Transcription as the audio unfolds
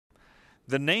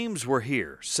The names were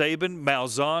here: Saban,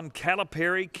 Malzahn,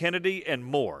 Calipari, Kennedy, and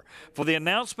more for the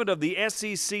announcement of the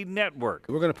SEC Network.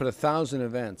 We're going to put 1,000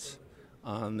 events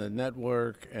on the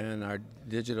network and our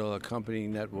digital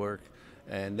accompanying network,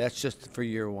 and that's just for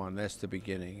year one. That's the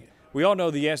beginning. We all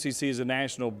know the SEC is a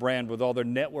national brand with all their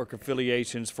network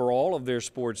affiliations for all of their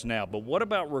sports now. But what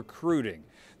about recruiting?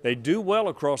 They do well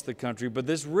across the country, but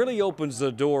this really opens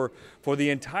the door for the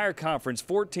entire conference,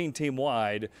 14-team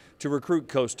wide, to recruit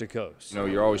coast to coast. You know,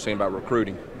 you're always saying about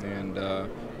recruiting, and a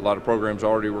lot of programs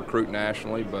already recruit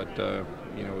nationally, but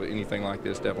you know, anything like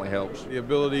this definitely helps. The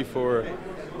ability for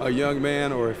a young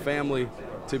man or a family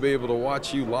to be able to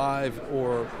watch you live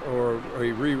or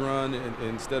a rerun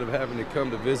instead of having to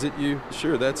come to visit you,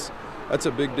 sure, that's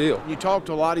a big deal. You talk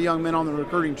to a lot of young men on the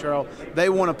recruiting trail, they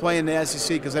want to play in the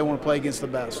SEC because they want to play against the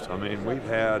best. I mean, we've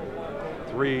had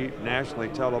 3 nationally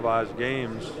televised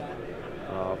games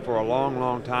for a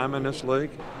long time in this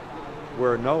league,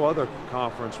 where no other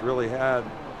conference really had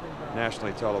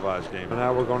nationally televised games. And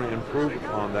now we're going to improve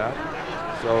upon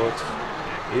that, so it's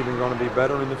even going to be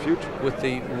better in the future. With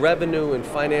the revenue and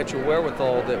financial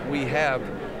wherewithal that we have,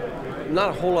 not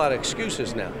a whole lot of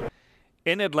excuses now.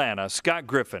 In Atlanta, Scott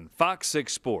Griffin, Fox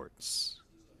 6 Sports.